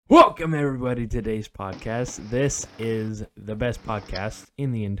Welcome, everybody, to today's podcast. This is the best podcast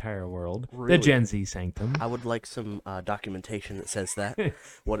in the entire world, Really? the Gen Z Sanctum. I would like some documentation that says that.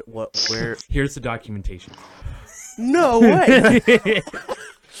 Where? Here's the documentation. No way!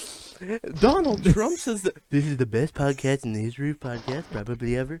 Donald Trump says that this is the best podcast in the history of podcasts,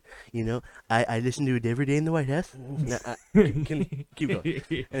 probably ever. You know, I listen to it every day in the White House. Keep going.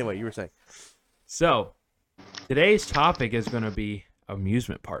 Anyway, you were saying. So, today's topic is going to be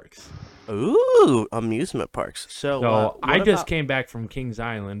amusement parks. Ooh, amusement parks. So I just came back from Kings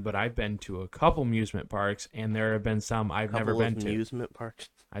Island, but I've been to a couple amusement parks, and there have been some I've never been to. Amusement parks?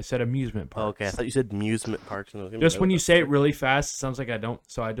 I said amusement parks. Oh, okay, I thought you said amusement parks. Just when you say it really fast, it sounds like I don't,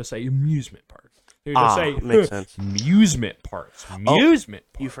 so I just say amusement parks. So you just say makes sense. Amusement parks. Amusement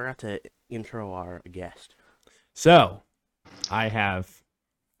parks. You forgot to intro our guest. So, I have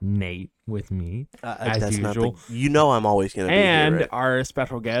Nate with me, as usual. You know I'm always going to be here, and right? our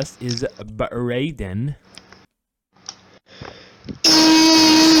special guest is Braden.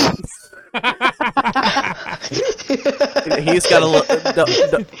 He's got a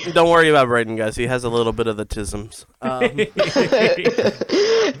little. Don't worry about Braden, guys. He has a little bit of the tisms.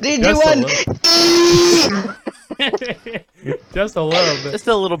 Did you Just a little bit. Just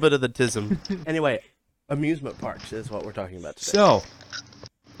a little bit of the tism. Anyway, amusement parks is what we're talking about today. So,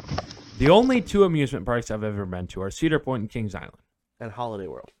 the only two amusement parks I've ever been to are Cedar Point and Kings Island. And Holiday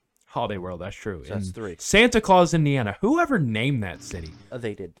World. Holiday World, that's true. So that's three. Santa Claus, Indiana. Whoever named that city?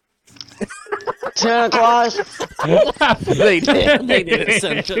 They did. Santa Claus? They did. They did,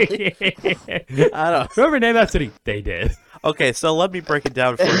 essentially. I don't. Whoever named that city, they did. Okay, so let me break it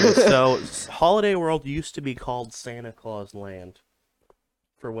down for you. So, Holiday World used to be called Santa Claus Land.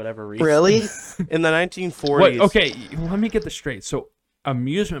 For whatever reason. Really? In the 1940s. What? Okay, let me get this straight. So,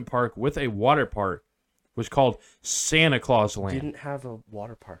 amusement park with a water park was called Santa Claus Land. Didn't have a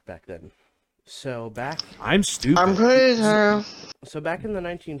water park back then. So back. I'm stupid. I'm pretty sure. So back in the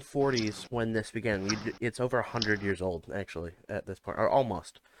 1940s, when this began, it's over 100 years old actually at this point, or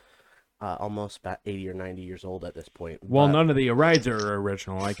almost about 80 or 90 years old at this point. Well, But none of the rides are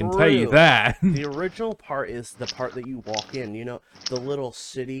original. I can tell you that. the original part is the part that you walk in. You know, the little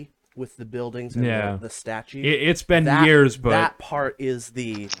city with the buildings and the statues. It's been years, but that part is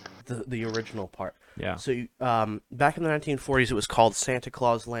the original part. Yeah. So back in the 1940s, it was called Santa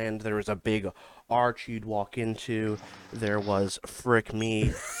Claus Land. There was a big arch you'd walk into. There was Frick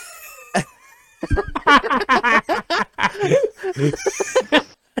Me.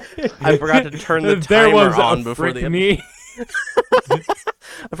 I forgot to turn the timer on before the me.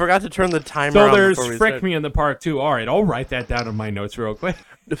 I forgot to turn the timer So on. there's before we Frick started. Me in the park too. All right, I'll write that down in my notes real quick.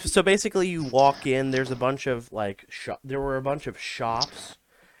 So basically, you walk in. There's a bunch of there were a bunch of shops,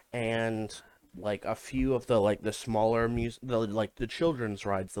 and like a few of the smaller the children's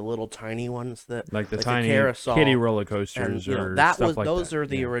rides, the little tiny ones that Like the tiny carousel, kiddie roller coasters and, or that stuff was like those that. are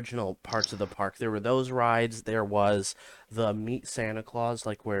the original parts of the park. There were those rides. There was the Meet Santa Claus,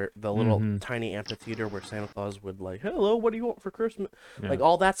 like where the little tiny amphitheater where Santa Claus would hello, what do you want for Christmas? Yeah. Like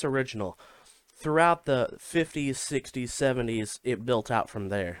all that's original. Throughout the 50s, 60s, 70s, it built out from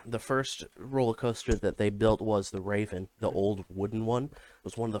there. The first roller coaster that they built was the Raven, the old wooden one. It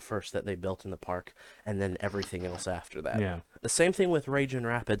was one of the first that they built in the park, and then everything else after that. Yeah. The same thing with Ragin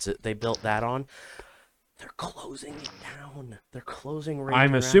Rapids. They built that on. They're closing it down. They're closing Ragin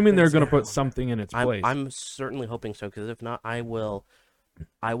I'm assuming they're Rapids going to put down. something in its place. I'm certainly hoping so, because if not, I will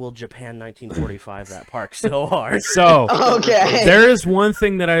Japan 1945 that park so hard. So, Okay. there is one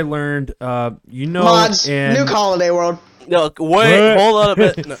thing that I learned, Mods, in... New Holiday World. No, wait, hold on a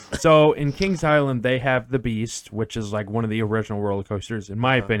bit. No. So, in Kings Island, they have the Beast, which is like one of the original roller coasters. In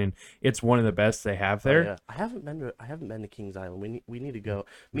my opinion, it's one of the best they have there. Oh, yeah. I haven't been to Kings Island. We need to go.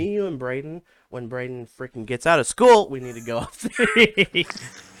 Me, you, and Braden. When Braden freaking gets out of school, we need to go up there.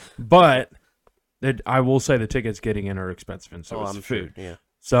 But I will say the tickets getting in are expensive, and so is the food. Sure, yeah.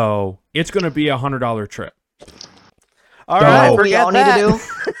 So it's going to be $100 trip. All So- right, What we all need to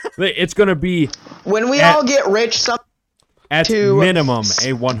do It's going to be when we At- all get rich. at To- minimum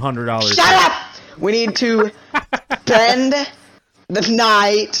a $100 Shut trip. up. We need to spend the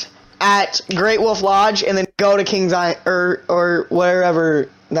night at Great Wolf Lodge and then go to Kings Island or wherever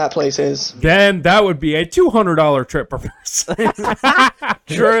that place is. Then that would be a $200 trip per person.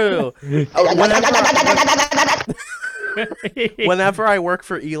 True. Whenever I work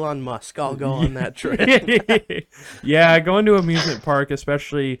for Elon Musk, I'll go on that trip. Yeah, going to amusement park,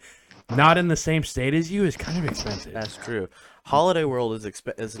 especially not in the same state as you, is kind of expensive. That's true. Holiday World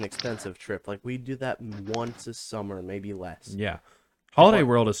is an expensive trip. Like we do that once a summer, maybe less. Yeah. Holiday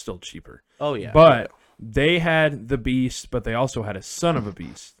World is still cheaper. Oh yeah. But they had the Beast, but they also had a Son of a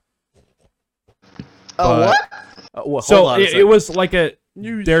Beast. Oh, what? Well, So hold on a it second. was like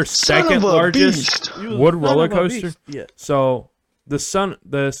their Son second of a largest beast. You wood son of roller a coaster. beast. Yeah. So the son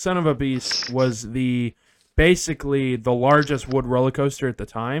of a beast was basically the largest wood roller coaster at the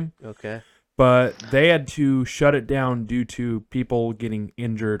time, Okay. but they had to shut it down due to people getting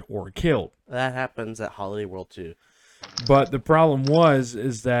injured or killed. That happens at Holiday World too. But the problem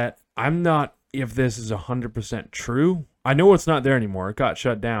is that I'm not if this is 100% true. I know it's not there anymore. It got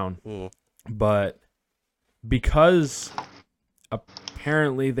shut down. But because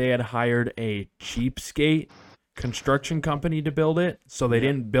apparently they had hired a cheapskate construction company to build it, so they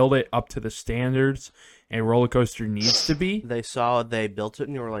didn't build it up to the standards a roller coaster needs to be. They built it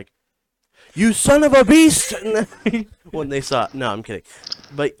and you were like, "You son of a beast!" when they saw it. No, I'm kidding.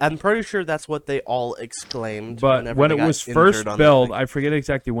 But I'm pretty sure that's what they all exclaimed. But when they it got was injured first on that built, thing. I forget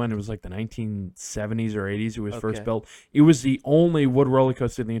exactly when. It was like the 1970s or 80s it was first built. It was the only wood roller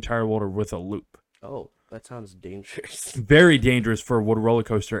coaster in the entire world with a loop. Oh, that sounds dangerous. Very dangerous for a wood roller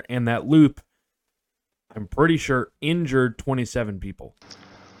coaster. And that loop, I'm pretty sure, injured 27 people.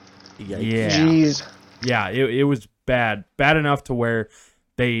 Yikes. Yeah. Jeez. Yeah, it was bad. Bad enough to where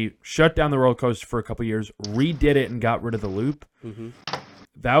they shut down the roller coaster for a couple years, redid it, and got rid of the loop.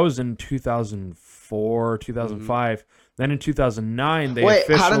 That was in 2004, 2005. Then in 2009, they Wait,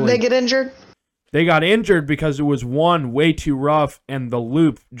 officially... how did they get injured? They got injured because it was, one, way too rough, and the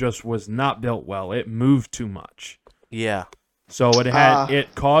loop just was not built well. It moved too much. Yeah. So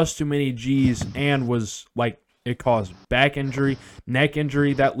it caused too many G's and was like, it caused back injury, neck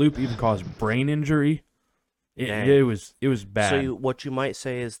injury. That loop even caused brain injury. It was bad. So what you might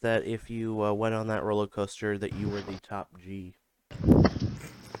say is that if you went on that roller coaster, that you were the top G.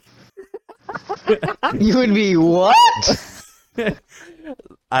 You would be what?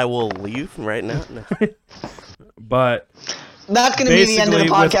 I will leave right now. No. But That's going to be the end of the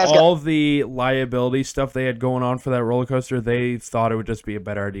basically, with podcast. all the liability stuff they had going on for that roller coaster, they thought it would just be a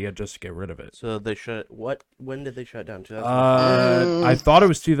better idea just to get rid of it. So they shut. When did they shut down? 2000. I thought it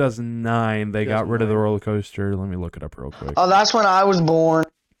was 2009. They got rid of the 2009. roller coaster. Let me look it up real quick. Oh, that's when I was born.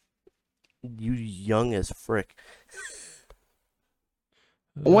 You young as frick.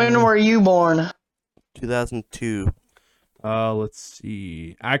 When were you born? 2002. Let's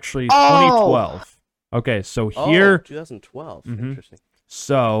see. Actually, Oh! 2012. Okay, so here. 2012. Mhm. Interesting.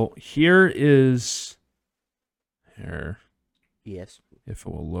 So here is. Here, Yes. if it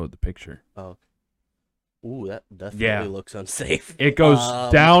will load the picture. Oh. Ooh, that definitely Yeah. looks unsafe. It goes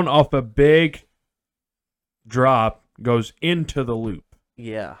down off a big drop, goes into the loop.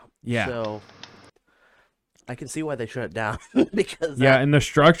 Yeah. Yeah. So I can see why they shut it down because Yeah, and the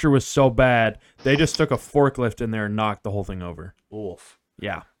structure was so bad, they just took a forklift in there and knocked the whole thing over. Oof.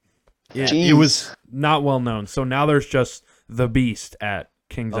 Yeah. Jeez. It was not well known. So now there's just the Beast at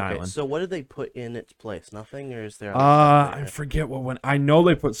Kings Okay, Island. so what did they put in its place? Nothing, or is there? I forget what went. I know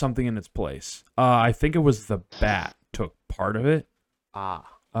they put something in its place. I think it was the Bat took part of it. I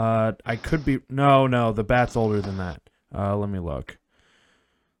could be. No, the Bat's older than that. Let me look.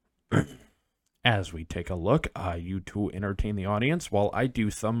 As we take a look, you two entertain the audience while I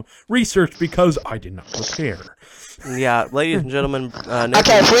do some research because I did not prepare. Yeah, ladies and gentlemen.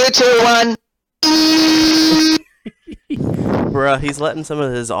 Okay, 3, 2, 1. Bruh, he's letting some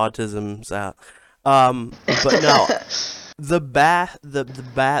of his autisms out. But no,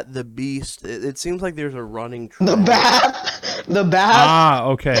 the Beast. It seems like there's a running trend. The bat. Ah,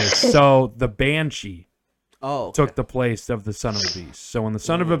 okay. So the Banshee Oh, okay. took the place of the Son of a Beast. So when the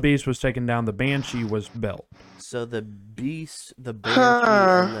Son of a Beast was taken down, the Banshee was built. So the Beast, the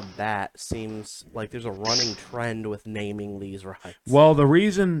Banshee, and the Bat seems like there's a running trend with naming these rides. Well, the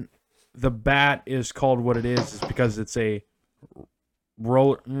reason the Bat is called what it is because it's a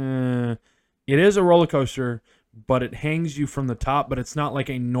roller. It is a roller coaster, but it hangs you from the top. But it's not like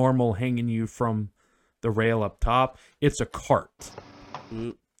a normal hanging you from the rail up top. It's a cart.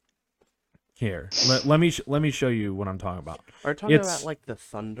 Here, let me show you what I'm talking about. Are you talking about like the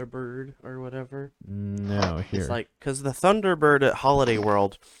Thunderbird or whatever? No, here. It's like, because the Thunderbird at Holiday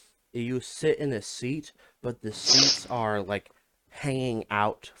World, you sit in a seat, but the seats are like hanging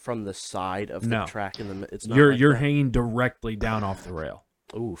out from the side of the track. It's not. You're hanging directly down off the rail.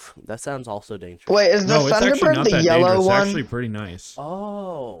 Oof, that sounds also dangerous. Wait, is the it's actually Thunderbird not the that yellow dangerous. one? It's actually pretty nice.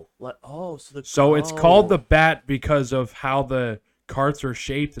 So it's called the Bat because of how the carts are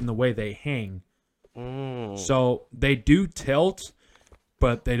shaped and the way they hang. So they do tilt,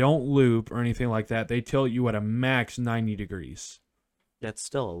 but they don't loop or anything like that. They tilt you at a max 90 degrees. That's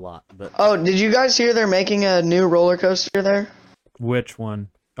still a lot, but Oh, did you guys hear they're making a new roller coaster there? Which one?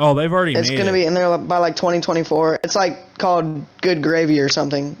 Oh, they've already It's made going to it. be in there by like 2024. It's like called Good Gravy or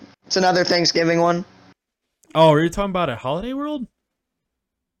something. It's another Thanksgiving one. Oh, are you talking about at Holiday World?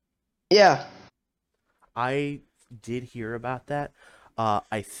 Yeah. I did hear about that.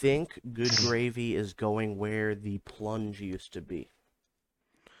 I think Good Gravy is going where the plunge used to be.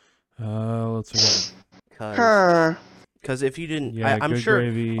 Let's look at Huh. Because if you didn't, Yeah, I'm Good sure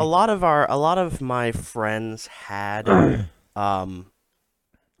Gravy. a lot of my friends had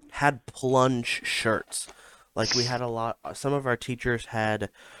plunge shirts. Like we had a lot. Some of our teachers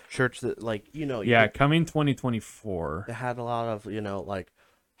had shirts that, like, Yeah, coming 2024. they had a lot of, like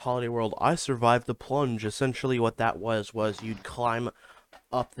Holiday World. I survived the plunge. Essentially, what that was you'd climb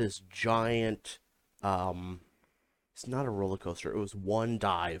up this giant. It's not a roller coaster. It was one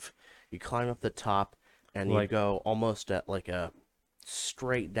dive. You climb up the top, and you Like- go almost at like a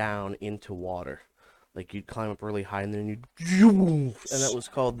straight down into water. Like you'd climb up really high, and then and that was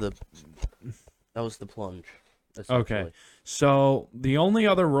called the plunge. Okay. Essentially. So the only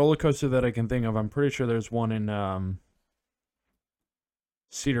other roller coaster that I can think of, I'm pretty sure there's one in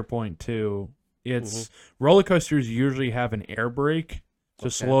Cedar Point too. It's roller coasters usually have an air brake to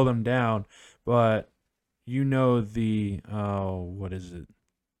slow them down, but what is it?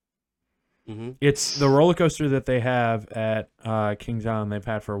 It's the roller coaster that they have at Kings Island. They've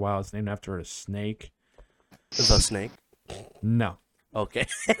had for a while. It's named after a snake. Is a snake? No, Okay.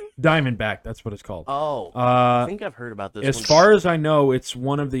 Diamondback. That's what it's called. Oh, I think I've heard about this. As far as I know, it's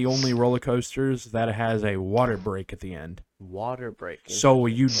one of the only roller coasters that has a water break at the end. Water break. So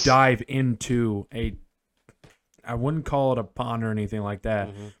you dive into I wouldn't call it a pond or anything like that,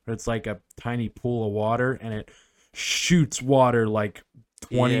 but it's like a tiny pool of water, and it shoots water like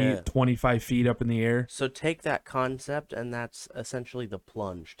 25 feet up in the air. So take that concept, and that's essentially the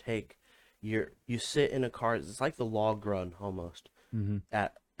plunge. You sit in a car. It's like the log run almost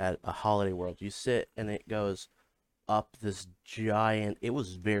at a Holiday World. You sit, and it goes up this giant. It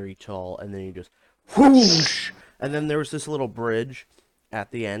was very tall, and then you just whoosh, and then there was this little bridge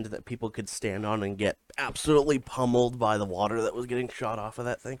at the end that people could stand on and get absolutely pummeled by the water that was getting shot off of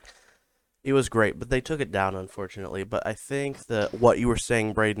that thing. It was great, but they took it down, unfortunately. But I think what you were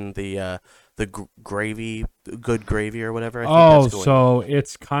saying, Braden, the gravy, Good Gravy or whatever. I think that's going. So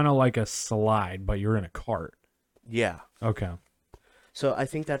it's kind of like a slide, but you're in a cart. Yeah. Okay. So I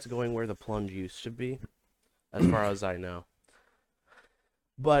think that's going where the plunge used to be, as far as I know.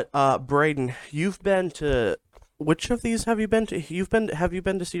 But Braden, you've been to which of these have you been to? Have you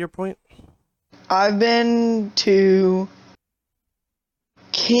been to Cedar Point? I've been to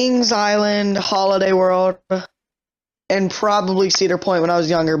Kings Island, Holiday World, and probably Cedar Point when I was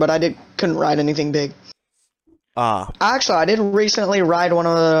younger, but I couldn't ride anything big. Actually, I did recently ride one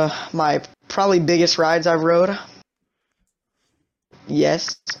of my probably biggest rides I've rode.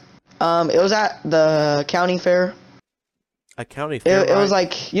 Yes. It was at the county fair. A county fair. It was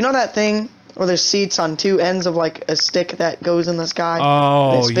like, you know that thing where there's seats on two ends of like a stick that goes in the sky?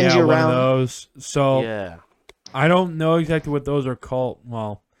 Oh, it spins you one around. of those. So yeah. I don't know exactly what those are called.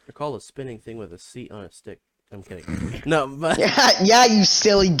 Well, they're called a spinning thing with a seat on a stick. I'm kidding. No, but yeah, you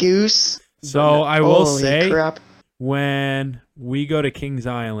silly goose. So I will Holy say, crap. when we go to Kings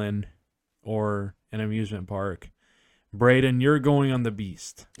Island or an amusement park, Braden, you're going on the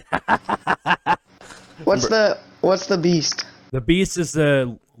Beast. What's the Beast? The Beast is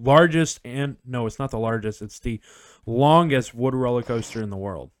the largest, and no, it's not the largest. It's the longest wood roller coaster in the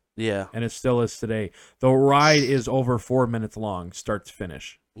world. Yeah. And it still is today. The ride is over 4 minutes long, start to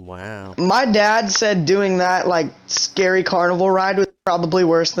finish. Wow. My dad said doing that like scary carnival ride was probably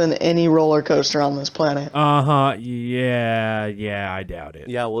worse than any roller coaster on this planet. Yeah, I doubt it.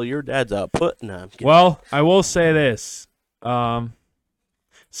 Yeah, well, your dad's output. No, I'm kidding. Well, I will say this.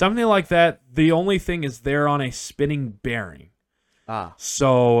 Something like that, the only thing is they're on a spinning bearing.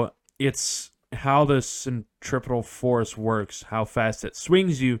 So it's how the centripetal force works, how fast it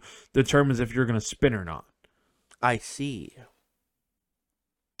swings you, determines if you're going to spin or not. I see.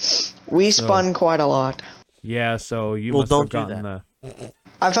 We spun quite a lot. Yeah, so you Well, must have don't do gotten that. the...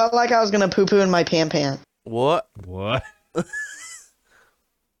 I felt like I was gonna poo-poo in my pant. What? What?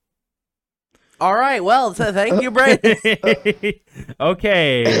 All right, well, thank you, Braden.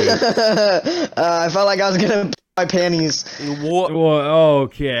 Okay. I felt like I was gonna poo my panties. What? Well,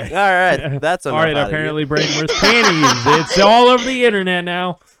 okay. All right, that's enough. All right, out apparently Braden wears panties. It's all over the internet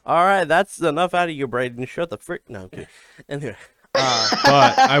now. All right, that's enough out of you, Braden. Shut the frick. No, I'm kidding. Anyway.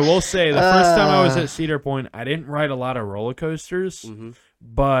 But I will say, the first time I was at Cedar Point, I didn't ride a lot of roller coasters,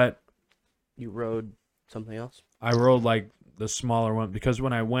 but You rode something else? I rode like the smaller one because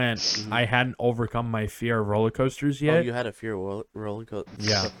when I went, I hadn't overcome my fear of roller coasters yet. Oh, you had a fear of roller coaster.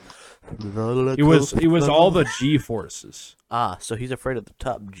 Yeah. It was all the G forces. Ah, so he's afraid of the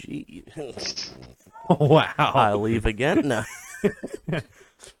top G. Wow. I leave again? No.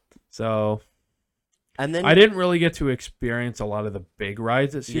 So, and then I didn't really get to experience a lot of the big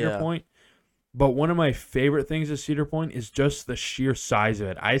rides at Cedar Point, but one of my favorite things at Cedar Point is just the sheer size of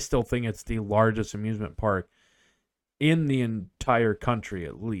it. I still think it's the largest amusement park in the entire country,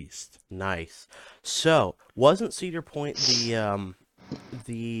 at least. Nice. So, wasn't Cedar Point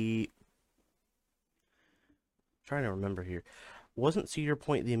the trying to remember here. Wasn't Cedar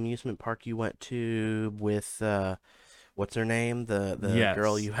Point the amusement park you went to with what's her name? The Yes.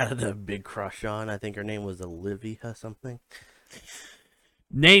 girl you had a big crush on. I think her name was Olivia something.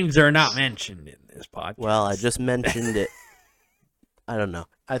 Names are not mentioned in this podcast. Well, I just mentioned it. I don't know.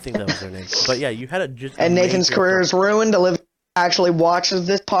 I think that was her name. But yeah, you had a just And Nathan's career is ruined. Olivia actually watches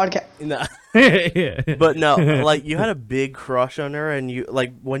this podcast. No. Yeah. But no, like you had a big crush on her, and you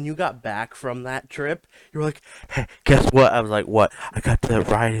like when you got back from that trip, you were like, "Hey, guess what?" I was like, "What?" I got to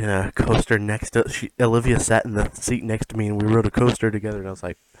ride in a coaster next to Olivia sat in the seat next to me, and we rode a coaster together. And I was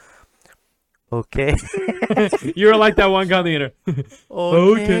like, "Okay, You were like that one guy on the internet.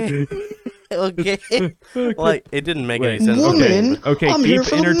 okay, okay." Like it didn't make any sense. Woman, Okay, I'm keep here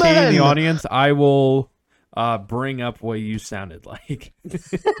for the entertaining the men. audience. I will bring up what you sounded like.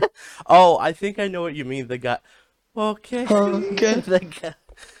 Oh, I think I know what you mean. The guy. Okay. Okay. The guy.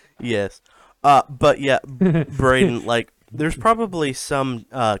 Yes. But yeah, Braden, like, there's probably some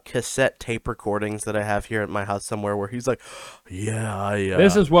cassette tape recordings that I have here at my house somewhere where he's like, "Yeah, yeah."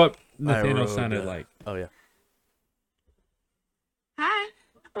 This is what I Nathaniel rode sounded it. like. Oh yeah. Hi.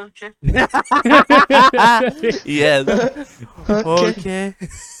 Okay. Yes. Okay.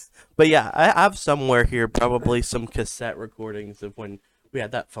 But yeah, I have somewhere here probably some cassette recordings of when we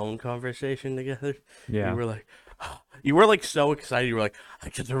had that phone conversation together. Yeah. You were like so excited. You were like, "I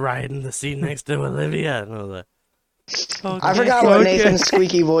get to ride in the seat next to Olivia." And I was like, I forgot what Okay. Nathan's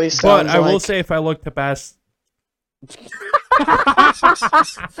squeaky voice But sounds I will like. say, if I look to past,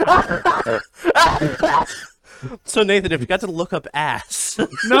 So Nathan, if you got to look up ass, no.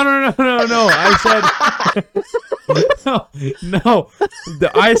 I said no.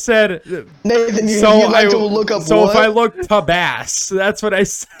 I said Nathan, you, so. you'd like I to look up so what? if I look to bass, that's what I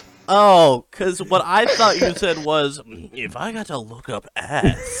said. oh, because what I thought you said was, if I got to look up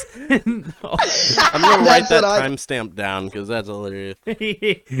ass, No. I'm gonna write That's that what I- timestamp down because that's hilarious.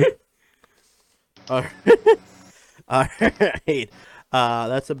 All right,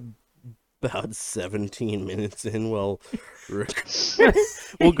 that's about 17 minutes in. Well,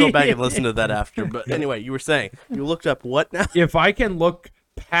 we'll go back and listen to that after. But anyway, you were saying you looked up what now? If I can look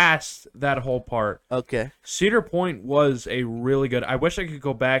past that whole part, Okay. Cedar Point was a really good. I wish I could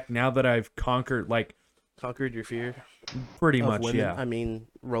go back now that I've conquered, like, Conquered your fear pretty of much. women? Yeah. I mean,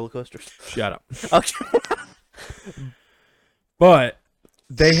 roller coasters. Shut up. Okay. But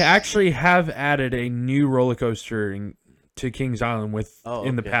they actually have added a new roller coaster to Kings Island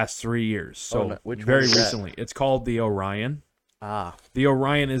in the okay. past 3 years. So no, which one very is that? recently, it's called the Orion. Ah. The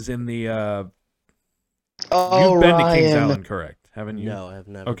Orion is in the. Oh, You've been to Kings Ryan. Island, correct? Haven't you? No, I have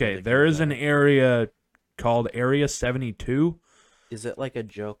never. Okay, been to there Kings is an Island. area called Area 72. Is it like a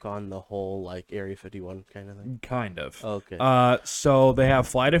joke on the whole like Area 51 kind of thing? Kind of. Okay. So they have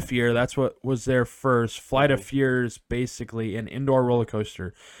Flight of Fear. That's what was there first. Flight of Fear is basically an indoor roller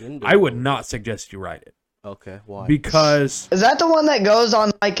coaster. I would not suggest you ride it Okay. Why? because Is that the one that goes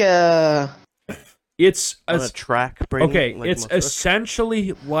on like a? it's on a track. Braden, okay. like It's Monster?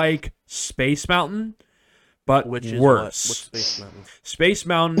 essentially like Space Mountain, but Which is worse. What? What's Space Mountain? Space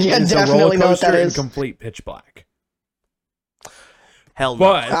Mountain Yeah, is a roller definitely know what coaster that in is. complete pitch black. Hell no.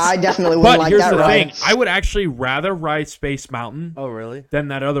 But I definitely wouldn't but like here's that the ride. thing: I would actually rather ride Space Mountain Oh really? than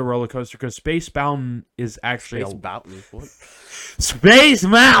that other roller coaster because Space Mountain is actually Space Mountain. What? Space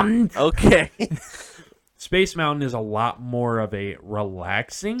Mountain. Okay. Space Mountain is a lot more of a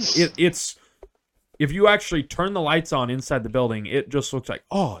relaxing. It's if you actually turn the lights on inside the building, it just looks like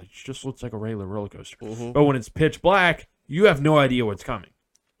a regular roller coaster. Mhm. But when it's pitch black, you have no idea what's coming.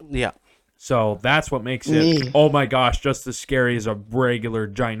 Yeah. So that's what makes it, Me. oh my gosh, just as scary as a regular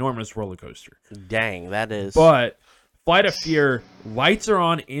ginormous roller coaster. Dang, that is. But Flight of Fear, lights are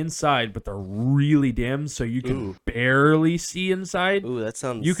on inside, but they're really dim, so you can Ooh. barely see inside. Ooh, that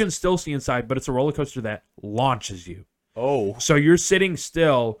sounds. You can still see inside, but it's a roller coaster that launches you. Oh. So you're sitting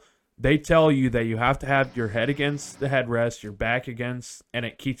still. They tell you that you have to have your head against the headrest, your back against, and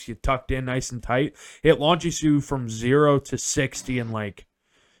it keeps you tucked in nice and tight. It launches you from 0 to 60 in like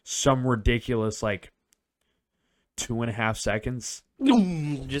some ridiculous like 2.5 seconds.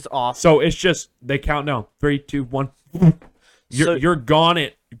 Just off. So it's just they count down 3, 2, 1. You're gone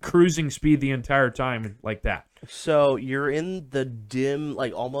at cruising speed the entire time like that. So you're in the dim,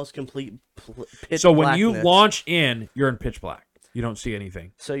 like almost complete pitch So when you blackness. launch in, you're in pitch black. You don't see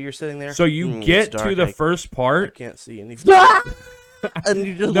anything. So you're sitting there. So you get to the first I part. can't see anything. And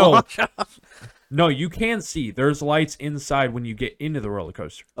you just launch off. No, you can see. There's lights inside when you get into the roller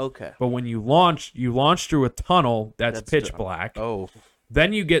coaster. Okay. But when you launch through a tunnel that's pitch black. Oh.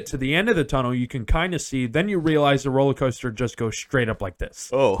 Then you get to the end of the tunnel, you can kind of see. Then you realize the roller coaster just goes straight up like this.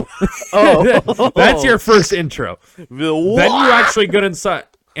 Oh. Oh. That's your first intro. Then Then you actually get inside.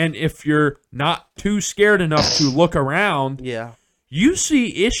 And if you're not too scared enough to look around, yeah. you see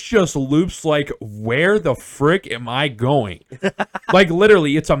it's just loops like, where the frick am I going? Like,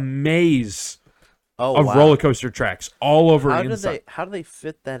 literally, it's a maze of roller coaster tracks all over inside. How do they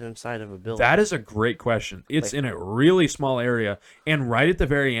fit that inside of a building? That is a great question. It's in a really small area, and right at the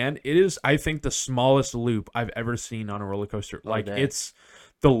very end, it is, I think, the smallest loop I've ever seen on a roller coaster. Like, it's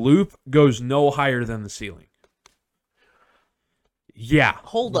the loop goes no higher than the ceiling. Yeah,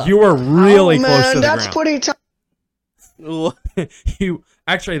 hold up. You are really close to the that's ground. pretty tough. You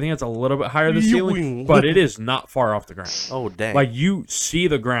actually, I think it's a little bit higher than the ceiling, but it is not far off the ground. Oh dang! Like, you see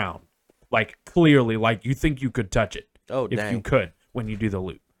the ground, like, clearly, like you think you could touch it. Oh if dang! you could when you do the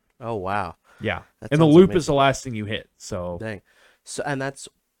loop. Oh wow! Yeah, That and the sounds loop amazing. is the last thing you hit. So Dang. So and that's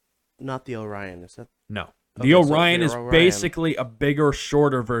not the Orion, is that? no, Okay, the so Orion the is Orion- basically a bigger,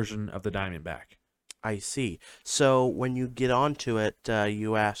 shorter version of the Diamondback. I see. So when you get onto it,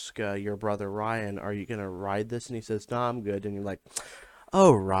 you ask your brother Ryan, "Are you gonna ride this?" And he says, "No, I'm good." And you're like,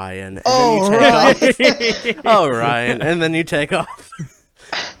 "Oh, Ryan." And then you take off. Oh, Ryan. And then you take off.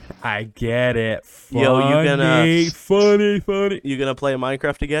 I get it. Funny, Yo, you gonna- funny. You gonna play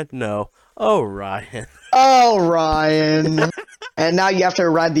Minecraft again? No. Oh, Ryan. Oh, Ryan. And now you have to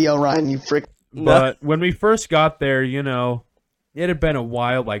ride the Orion, you frick. But when we first got there, you know, it had been a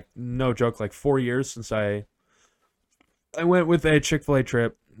while, like, no joke, like 4 years since I went with a Chick-fil-A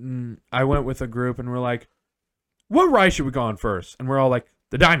trip. I went with a group, and we're like, what ride should we go on first? And we're all like,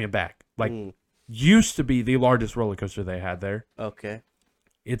 the Diamondback. Like, used to be the largest roller coaster they had there. Okay.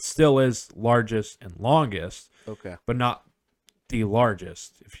 It still is largest and longest, Okay. but not the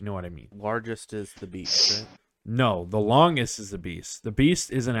largest, if you know what I mean. Largest is the beast, right? No, the longest is the Beast. The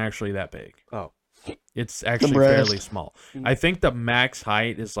Beast isn't actually that big. Oh. It's actually breast. fairly small. I think the max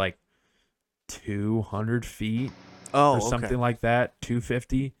height is like 200 feet Oh, or something like that,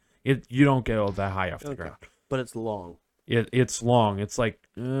 250. You don't get all that high off the ground. But it's long. It's long. It's like,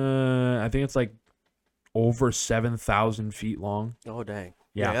 I think it's like over 7,000 feet long. Oh, dang.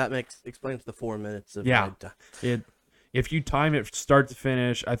 Yeah. That explains the 4 minutes of Yeah. ride time. If you time it start to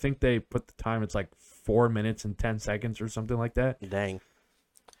finish, I think they put the time, it's like 4 minutes and 10 seconds or something like that. Dang.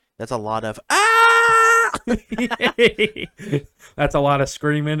 That's a lot of That's a lot of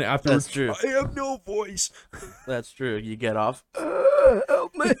screaming after. That's true. I have no voice. That's true. You get off.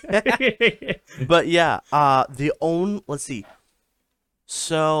 Help me. But yeah, let's see.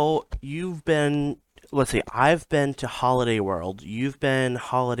 So I've been to Holiday World. You've been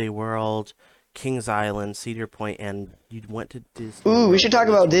Holiday World, Kings Island, Cedar Point, and you went to Disney. Ooh, we should talk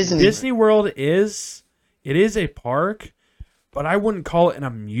about Disney. Disney World is a park, but I wouldn't call it an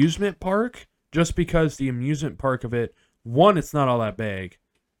amusement park just because the amusement park of it, one, it's not all that big.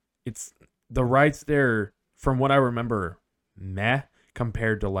 It's the rides there, from what I remember, meh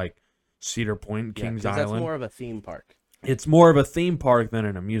compared to like Cedar Point, Kings Island. That's more of a theme park. It's more of a theme park than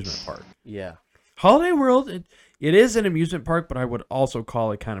an amusement park. Yeah. Holiday World, it is an amusement park, but I would also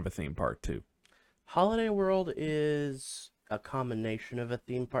call it kind of a theme park too. Holiday World is a combination of a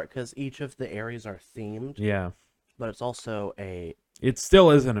theme park because each of the areas are themed. Yeah. But it's also It still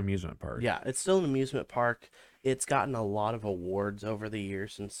is an amusement park. Yeah, it's still an amusement park. It's gotten a lot of awards over the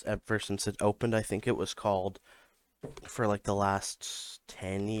years since it opened. I think it was called for like the last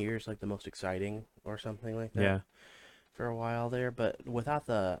 10 years, like the most exciting or something like that. Yeah. For a while there, but without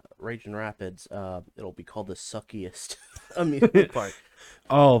the Ragin Rapids, it'll be called the suckiest amusement park.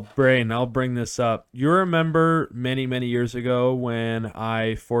 Oh, Braden, I'll bring this up. You remember many, many years ago when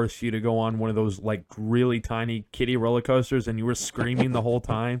I forced you to go on one of those like really tiny kiddie roller coasters and you were screaming the whole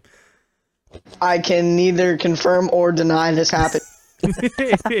time? I can neither confirm or deny this happened.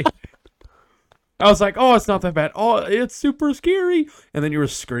 I was like, oh, it's not that bad. Oh, it's super scary. And then you were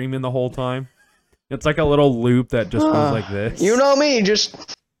screaming the whole time. It's like a little loop that just goes like this. You know me,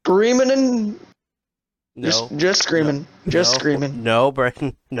 just screaming and No. just screaming, just screaming. No,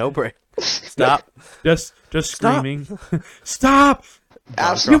 Braden. No, Braden. Stop. Just screaming. Stop!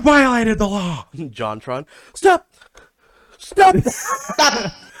 You violated the law. JonTron, stop! Stop!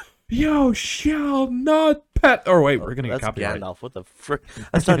 You shall not pet. Or wait, we're gonna get That's copyright. Gandalf. What the frick?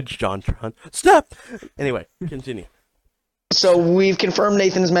 That's not JonTron. Stop! Anyway, continue. So we've confirmed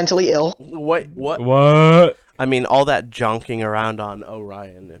Nathan's mentally ill. Wait, what? What? I mean, all that jonking around on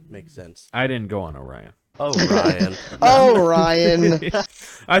Orion, it makes sense. I didn't go on Orion. Orion. Oh, Ryan.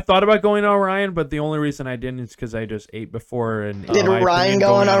 I thought about going on Orion, but the only reason I didn't is because I just ate before. And Did in my Ryan opinion, go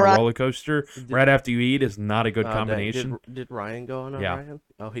going on a Orion? roller coaster right after you eat is not a good combination. Did Ryan go on Yeah. Orion?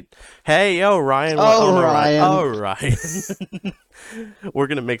 Oh, hey, yo, Ryan. Oh, Ryan. Ryan. Oh, Ryan. We're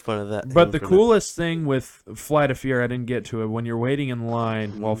going to make fun of that. But the coolest thing with Flight of Fear, I didn't get to it, when you're waiting in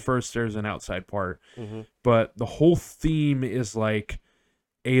line, well, first there's an outside part, but the whole theme is like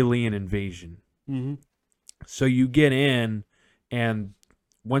alien invasion. So you get in, and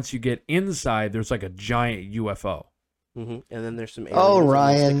once you get inside, there's like a giant UFO. And then there's some aliens. Oh, and they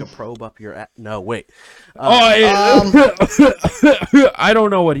Ryan. stick a probe up your No, wait. I don't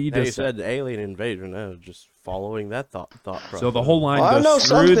know what he They just said. said alien invasion. I was just following that thought process. So the whole line I know goes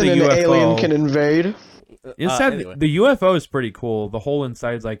through something the an UFO. alien can invade. Inside anyway. the UFO is pretty cool. The whole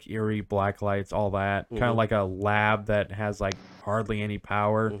inside's like eerie, black lights, all that. Kind Mm-hmm. of like a lab that has like hardly any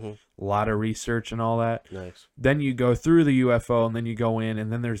power, a lot of research and all that. Nice. Then you go through the UFO, and then you go in,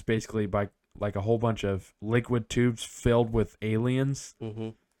 and then there's basically like a whole bunch of liquid tubes filled with aliens.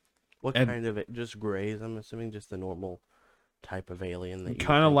 What And- kind of it? Just grays, I'm assuming, just the normal type of alien that you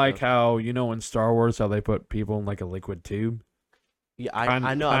Kind of think like of. how, you know, in Star Wars, how they put people in like a liquid tube. Yeah,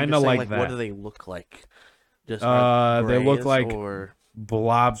 I know. I'm kinda just saying, like like, that. what do they look like? Just They look grays like or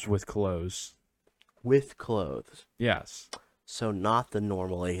blobs with clothes. with clothes. Yes. So not the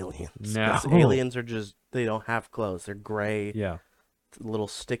normal aliens. No. 'Cause aliens are just, they don't have clothes. They're gray, Yeah. little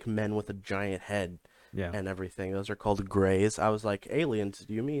stick men with a giant head Yeah. and everything. Those are called grays. I was like, aliens?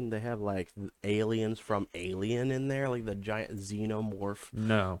 Do you mean they have like aliens from Alien in there? Like the giant xenomorph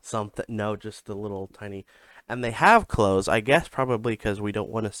No. something? No, just the little tiny. And they have clothes, I guess probably because we don't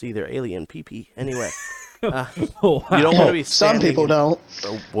want to see their alien pee-pee. Anyway. Wow. You don't want to be Some standing people don't.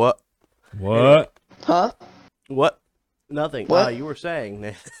 What? What? Huh? What? Nothing. What? You were saying,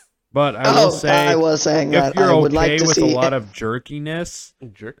 Nathan. But I will say, I was saying if that you're I would okay like to with see. a lot of jerkiness,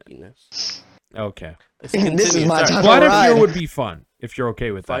 Jerkiness. okay. This is Continue, my sorry. time. Flight of Fear ride. would be fun if you're okay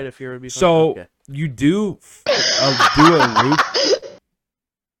with Fight that. of Fear would be fun. So Okay. you do do a loop.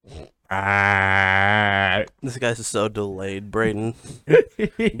 This guy's so delayed, Braden.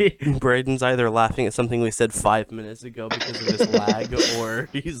 Braden's either laughing at something we said 5 minutes ago because of his lag, or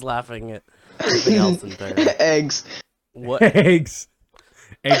he's laughing at something else entirely. Eggs. What? Eggs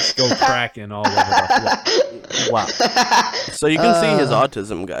go cracking all over the floor. Wow. So you can see his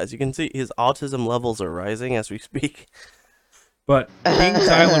autism, guys. You can see his autism levels are rising as we speak. But Kings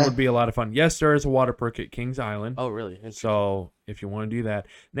Island would be a lot of fun. Yes, there is a water park at Kings Island. Oh, really? Interesting. So if you want to do that.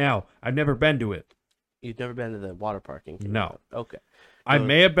 Now, I've never been to it. You've never been to the water park in Kingdom? No. Okay. I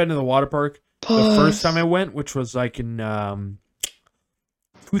may have been to the water park the first time I went, which was like in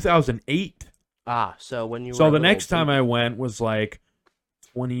 2008. So when you were So a the little next time baby. I went was like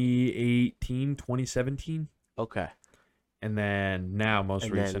 2018, 2017. Okay. And then now most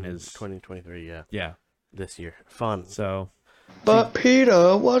And recent then is 2023, yeah. this year. Fun. So But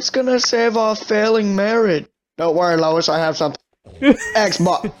Peter, what's gonna save our failing marriage? Don't worry, Lois. I have something.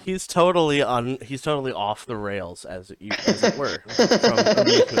 Xbox. He's totally off the rails, as it were. From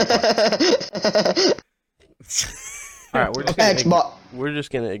Amusement Park. All right, Xbox. we're just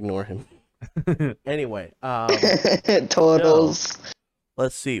gonna ignore him. Anyway, Totals.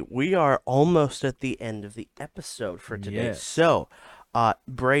 let's see. We are almost at the end of the episode for today. Yes. So,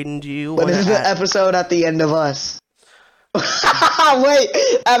 Braden, do you But want is to the episode at the end of us? Wait,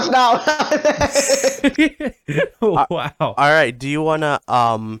 that's not. wow. All right. Do you want to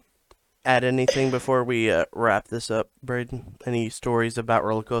add anything before we wrap this up, Braden? Any stories about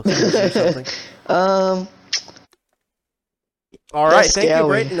roller coasters or something? All right. That's Thank you, scary.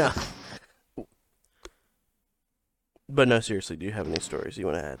 Braden. No. But no, seriously, do you have any stories you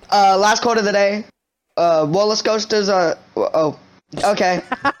want to add? Last quote of the day. Roller coasters are. Oh, okay.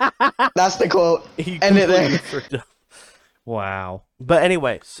 That's the quote. He End it completely there. forgot. Wow. But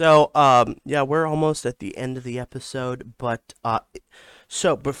anyway, so yeah, we're almost at the end of the episode. But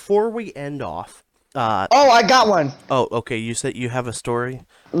so before we end off, Oh, I got one. oh, okay, you said you have a story.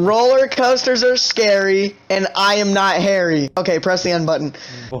 Roller coasters are scary, and I am not Harry. Okay, press the end button.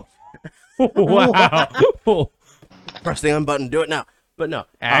 Wow. Press the on button. Do it now. But no,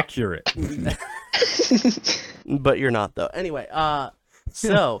 Accurate. but you're not though. Anyway,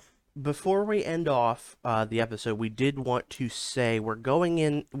 so before we end off the episode, we did want to say we're going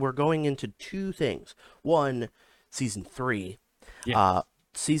into two things. One, season 3. Yeah.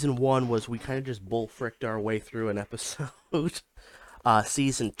 Season 1 was we kind of just bullfricked our way through an episode.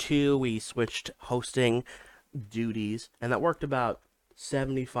 Season 2, we switched hosting duties, and that worked about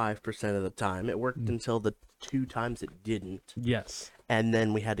 75% of the time. It worked until the 2 times it didn't. Yes. And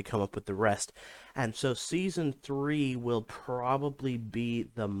then we had to come up with the rest. And so season 3 will probably be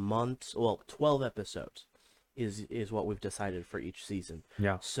 12 episodes is what we've decided for each season.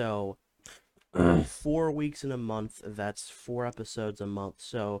 Yeah. So 4 weeks in a month, that's 4 episodes a month.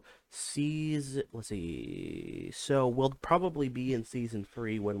 So let's see. So we'll probably be in season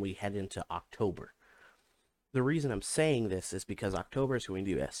 3 when we head into October. The reason I'm saying this is because October is going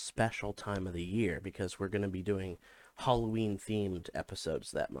to be a special time of the year because we're going to be doing Halloween-themed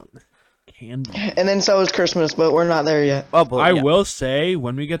episodes that month. Candy. And then so is Christmas, but we're not there yet. Oh, I will say,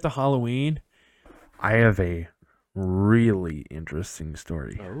 when we get to Halloween, I have a really interesting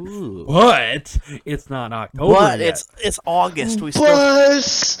story. Ooh. But it's not October But yet. it's August. We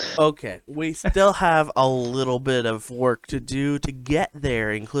still have a little bit of work to do to get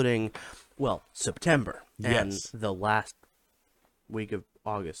there, including, September and Yes. the last week of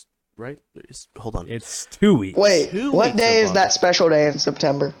August, right? Hold on. It's 2 weeks. Wait, 2 what weeks day of is that special day in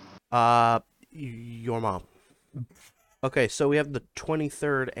September? Your mom. Okay, so we have the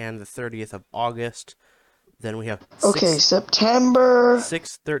 23rd and the 30th of August. Then we have September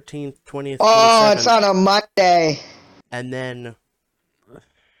 6th, 13th, 20th, 27th. Oh, it's on a Monday. And then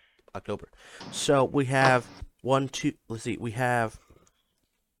October. So we have we have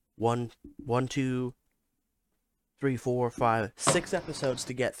 1, 2, 3, 4, 5, 6 episodes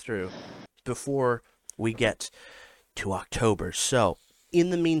to get through before we get to October. So,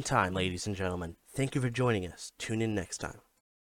 in the meantime, ladies and gentlemen, thank you for joining us. Tune in next time.